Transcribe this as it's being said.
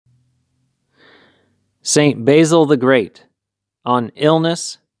Saint Basil the Great, on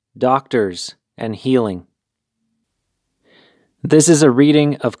illness, doctors, and healing. This is a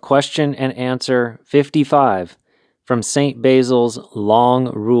reading of Question and Answer 55 from Saint Basil's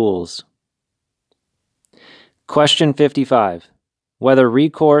Long Rules. Question 55. Whether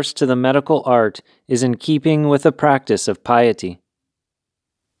recourse to the medical art is in keeping with the practice of piety.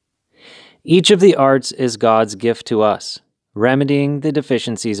 Each of the arts is God's gift to us, remedying the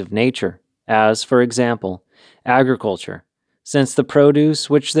deficiencies of nature, as, for example, agriculture, since the produce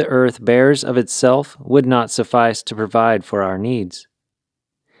which the earth bears of itself would not suffice to provide for our needs.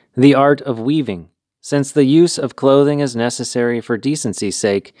 The art of weaving, since the use of clothing is necessary for decency's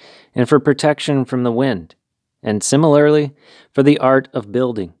sake and for protection from the wind, and similarly for the art of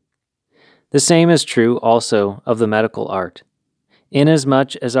building. The same is true also of the medical art,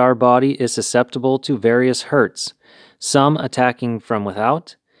 inasmuch as our body is susceptible to various hurts, some attacking from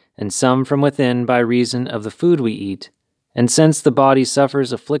without, and some from within by reason of the food we eat, and since the body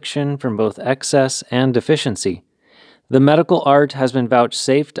suffers affliction from both excess and deficiency, the medical art has been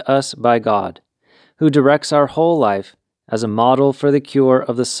vouchsafed to us by God, who directs our whole life as a model for the cure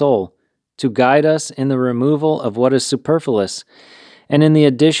of the soul, to guide us in the removal of what is superfluous and in the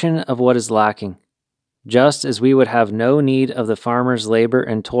addition of what is lacking. Just as we would have no need of the farmer's labor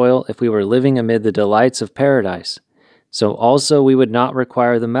and toil if we were living amid the delights of paradise, so also we would not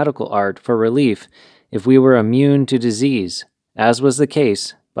require the medical art for relief if we were immune to disease, as was the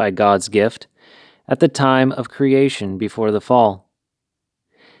case, by God's gift, at the time of creation before the fall.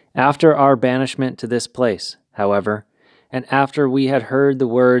 After our banishment to this place, however, and after we had heard the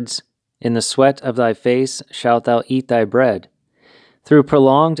words, "In the sweat of thy face shalt thou eat thy bread," through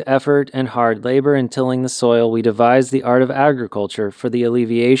prolonged effort and hard labor in tilling the soil, we devised the art of agriculture for the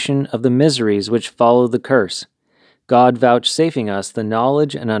alleviation of the miseries which followed the curse, God vouchsafing us the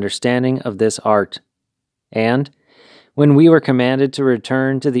knowledge and understanding of this art. And, when we were commanded to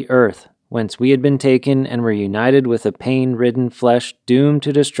return to the earth, whence we had been taken and were united with a pain-ridden flesh doomed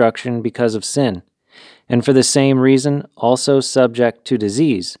to destruction because of sin, and for the same reason also subject to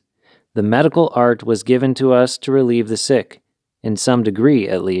disease, the medical art was given to us to relieve the sick, in some degree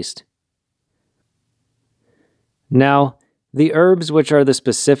at least. Now, the herbs which are the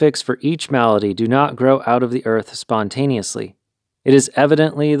specifics for each malady do not grow out of the earth spontaneously. It is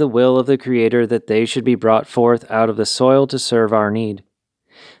evidently the will of the Creator that they should be brought forth out of the soil to serve our need.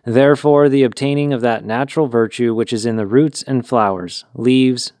 Therefore, the obtaining of that natural virtue which is in the roots and flowers,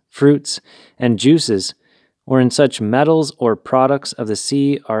 leaves, fruits, and juices, or in such metals or products of the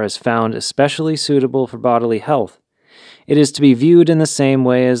sea are as found especially suitable for bodily health, it is to be viewed in the same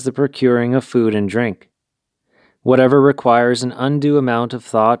way as the procuring of food and drink. Whatever requires an undue amount of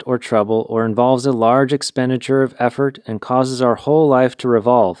thought or trouble or involves a large expenditure of effort and causes our whole life to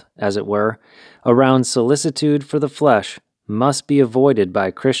revolve, as it were, around solicitude for the flesh must be avoided by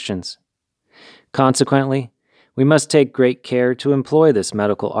Christians. Consequently, we must take great care to employ this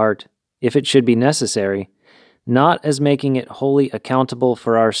medical art, if it should be necessary, not as making it wholly accountable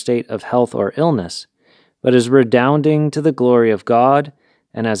for our state of health or illness, but as redounding to the glory of God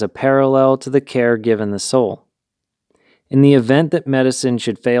and as a parallel to the care given the soul. In the event that medicine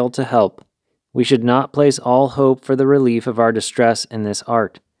should fail to help, we should not place all hope for the relief of our distress in this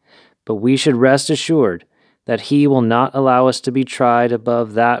art, but we should rest assured that He will not allow us to be tried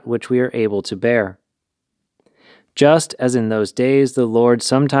above that which we are able to bear. Just as in those days the Lord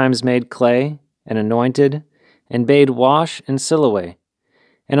sometimes made clay and anointed, and bade wash and seal away,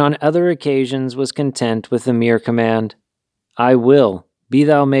 and on other occasions was content with the mere command, "I will, be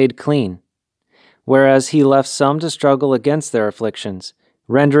thou made clean," whereas He left some to struggle against their afflictions,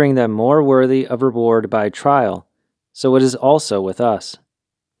 rendering them more worthy of reward by trial, so it is also with us.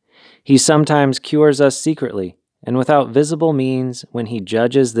 He sometimes cures us secretly, and without visible means when He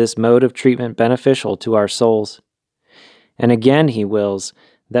judges this mode of treatment beneficial to our souls. And again He wills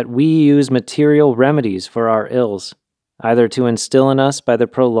that we use material remedies for our ills, either to instill in us by the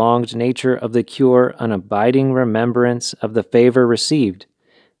prolonged nature of the cure an abiding remembrance of the favor received,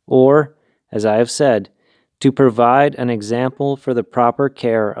 or, as I have said, to provide an example for the proper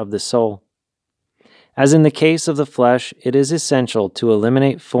care of the soul. As in the case of the flesh, it is essential to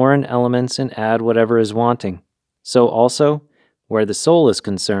eliminate foreign elements and add whatever is wanting. So also, where the soul is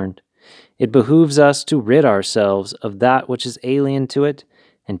concerned, it behooves us to rid ourselves of that which is alien to it,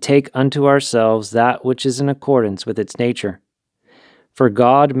 and take unto ourselves that which is in accordance with its nature. For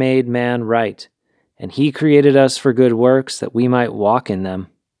God made man right, and He created us for good works that we might walk in them.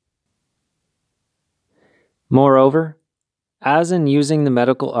 Moreover, as in using the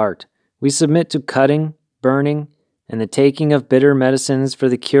medical art, we submit to cutting, burning, and the taking of bitter medicines for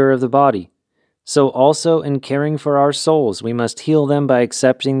the cure of the body, So also in caring for our souls, we must heal them by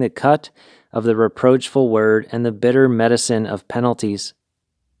accepting the cut of the reproachful word and the bitter medicine of penalties.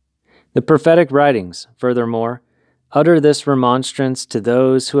 The prophetic writings, furthermore, utter this remonstrance to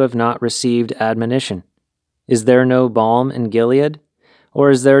those who have not received admonition. Is there no balm in Gilead? Or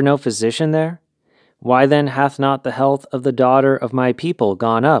is there no physician there? Why then hath not the health of the daughter of my people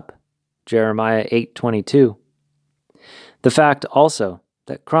gone up? Jeremiah 8:22. The fact also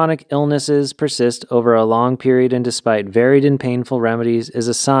that chronic illnesses persist over a long period and despite varied and painful remedies is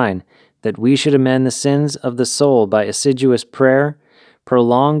a sign that we should amend the sins of the soul by assiduous prayer,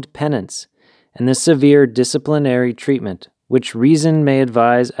 prolonged penance, and the severe disciplinary treatment which reason may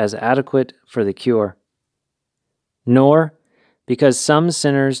advise as adequate for the cure. Nor, because some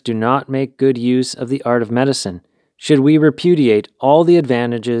sinners do not make good use of the art of medicine, should we repudiate all the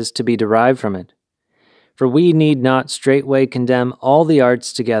advantages to be derived from it. For we need not straightway condemn all the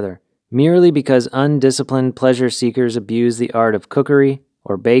arts together, merely because undisciplined pleasure-seekers abuse the art of cookery,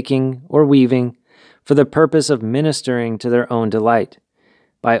 or baking, or weaving, for the purpose of ministering to their own delight,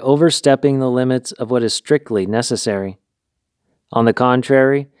 by overstepping the limits of what is strictly necessary. On the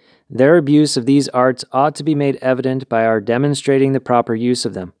contrary, their abuse of these arts ought to be made evident by our demonstrating the proper use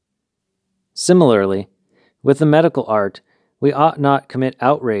of them. Similarly, with the medical art, we ought not commit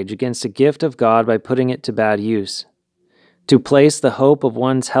outrage against a gift of God by putting it to bad use. To place the hope of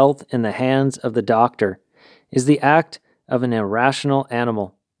one's health in the hands of the doctor is the act of an irrational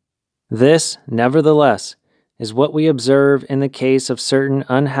animal. This, nevertheless, is what we observe in the case of certain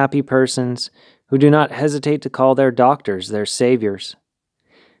unhappy persons who do not hesitate to call their doctors their saviors.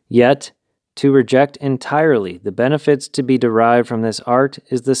 Yet, to reject entirely the benefits to be derived from this art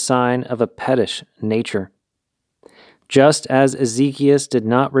is the sign of a pettish nature. Just as Ezekias did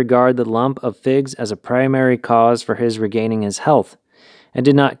not regard the lump of figs as a primary cause for his regaining his health, and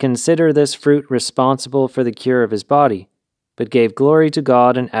did not consider this fruit responsible for the cure of his body, but gave glory to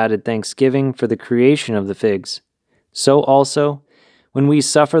God and added thanksgiving for the creation of the figs, so also, when we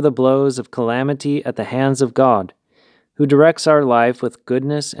suffer the blows of calamity at the hands of God, who directs our life with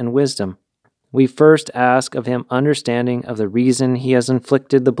goodness and wisdom, we first ask of him understanding of the reason he has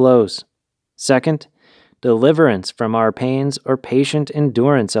inflicted the blows. Second, deliverance from our pains or patient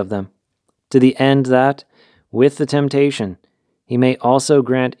endurance of them, to the end that, with the temptation, he may also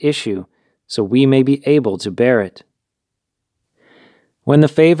grant issue, so we may be able to bear it. When the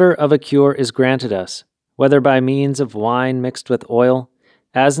favor of a cure is granted us, whether by means of wine mixed with oil,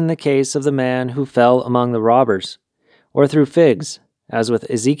 as in the case of the man who fell among the robbers, or through figs, as with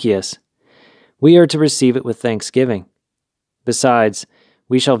Ezekias, we are to receive it with thanksgiving. Besides,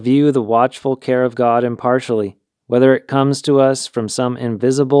 we shall view the watchful care of God impartially, whether it comes to us from some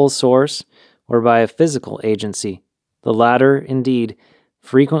invisible source or by a physical agency, the latter, indeed,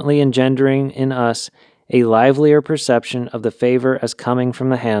 frequently engendering in us a livelier perception of the favor as coming from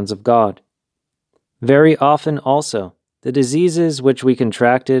the hands of God. Very often also, the diseases which we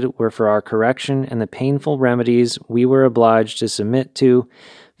contracted were for our correction, and the painful remedies we were obliged to submit to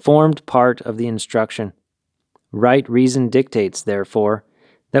formed part of the instruction. Right reason dictates, therefore,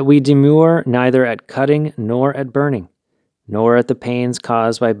 that we demur neither at cutting nor at burning, nor at the pains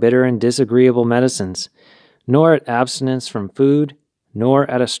caused by bitter and disagreeable medicines, nor at abstinence from food, nor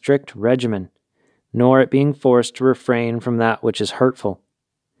at a strict regimen, nor at being forced to refrain from that which is hurtful.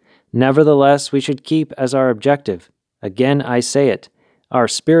 Nevertheless, we should keep as our objective, again I say it, our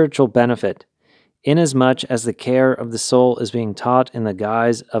spiritual benefit, inasmuch as the care of the soul is being taught in the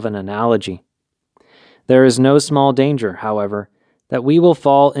guise of an analogy. There is no small danger, however, that we will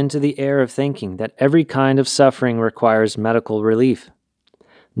fall into the error of thinking that every kind of suffering requires medical relief.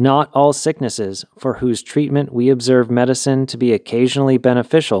 Not all sicknesses, for whose treatment we observe medicine to be occasionally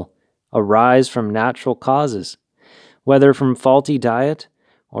beneficial, arise from natural causes, whether from faulty diet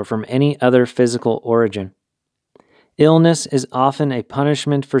or from any other physical origin. Illness is often a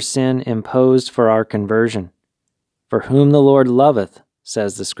punishment for sin imposed for our conversion. For whom the Lord loveth,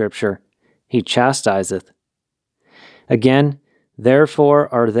 says the Scripture, he chastiseth. Again,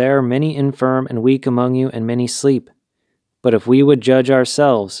 therefore are there many infirm and weak among you, and many sleep. But if we would judge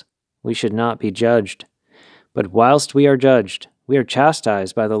ourselves, we should not be judged. But whilst we are judged, we are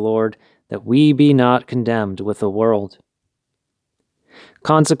chastised by the Lord, that we be not condemned with the world.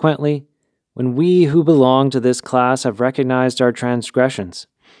 Consequently, when we who belong to this class have recognized our transgressions,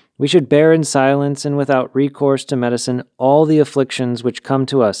 we should bear in silence and without recourse to medicine all the afflictions which come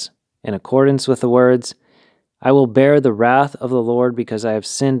to us, in accordance with the words, I will bear the wrath of the Lord because I have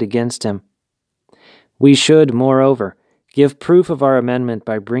sinned against him. We should, moreover, give proof of our amendment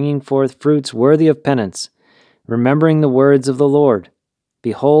by bringing forth fruits worthy of penance, remembering the words of the Lord,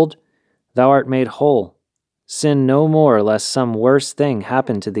 Behold, Thou art made whole. Sin no more, lest some worse thing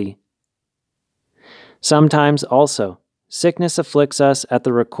happen to thee. Sometimes also, sickness afflicts us at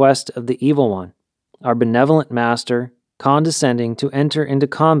the request of the evil one, our benevolent master, condescending to enter into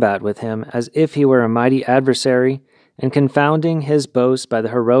combat with him as if he were a mighty adversary, and confounding his boast by the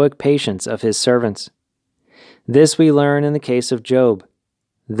heroic patience of his servants. This we learn in the case of Job.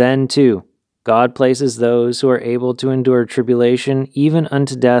 Then, too, God places those who are able to endure tribulation even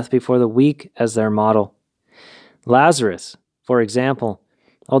unto death before the weak as their model. Lazarus, for example,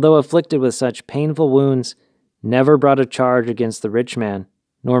 although afflicted with such painful wounds, never brought a charge against the rich man,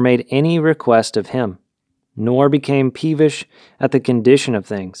 nor made any request of him, nor became peevish at the condition of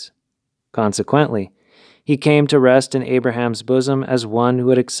things. Consequently, he came to rest in Abraham's bosom as one who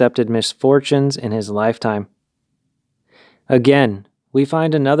had accepted misfortunes in his lifetime. Again, we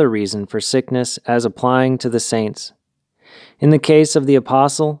find another reason for sickness as applying to the saints. In the case of the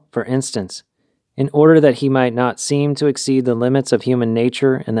apostle, for instance, in order that he might not seem to exceed the limits of human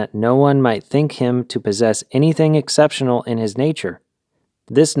nature and that no one might think him to possess anything exceptional in his nature.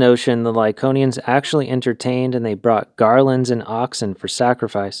 This notion the Lycaonians actually entertained, and they brought garlands and oxen for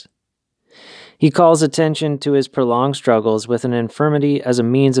sacrifice. He calls attention to his prolonged struggles with an infirmity as a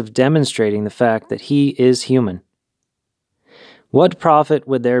means of demonstrating the fact that he is human. What profit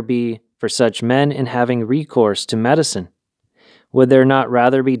would there be for such men in having recourse to medicine? Would there not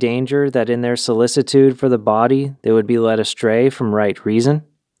rather be danger that in their solicitude for the body they would be led astray from right reason?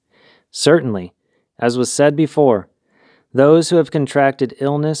 Certainly, as was said before, those who have contracted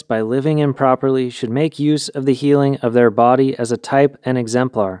illness by living improperly should make use of the healing of their body as a type and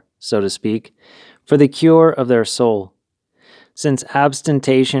exemplar, so to speak, for the cure of their soul. Since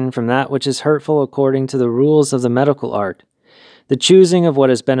abstention from that which is hurtful according to the rules of the medical art, the choosing of what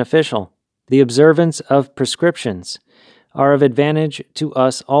is beneficial, the observance of prescriptions, are of advantage to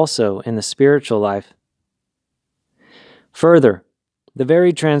us also in the spiritual life. Further, the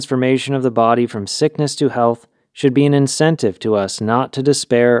very transformation of the body from sickness to health should be an incentive to us not to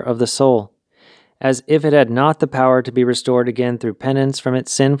despair of the soul, as if it had not the power to be restored again through penance from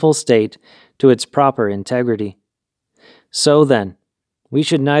its sinful state to its proper integrity. So then, we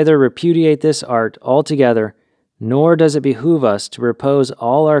should neither repudiate this art altogether, nor does it behoove us to repose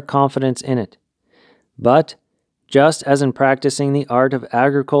all our confidence in it. But, just as in practicing the art of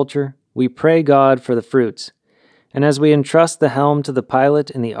agriculture, we pray God for the fruits, and as we entrust the helm to the pilot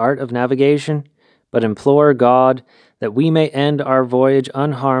in the art of navigation, but implore God that we may end our voyage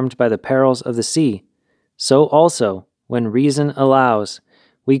unharmed by the perils of the sea, so also, when reason allows,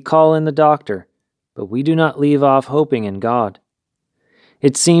 we call in the doctor, but we do not leave off hoping in God.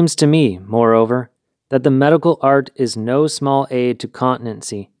 It seems to me, moreover, that the medical art is no small aid to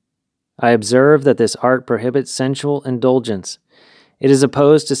continency. I observe that this art prohibits sensual indulgence. It is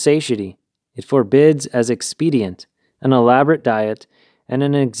opposed to satiety. It forbids as expedient an elaborate diet and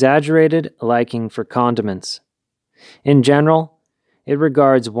an exaggerated liking for condiments. In general, it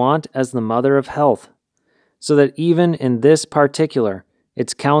regards want as the mother of health, so that even in this particular,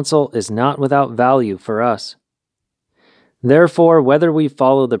 its counsel is not without value for us. Therefore, whether we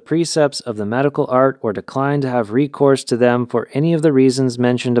follow the precepts of the medical art or decline to have recourse to them for any of the reasons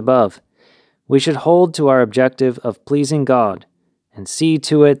mentioned above, we should hold to our objective of pleasing God, and see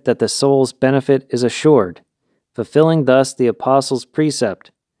to it that the soul's benefit is assured, fulfilling thus the Apostle's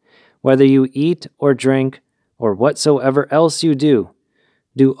precept, whether you eat or drink, or whatsoever else you do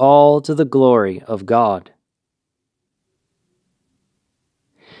all to the glory of God.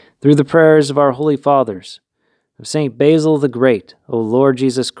 Through the prayers of our holy fathers, of Saint Basil the Great, O Lord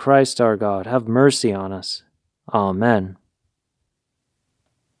Jesus Christ our God, have mercy on us. Amen.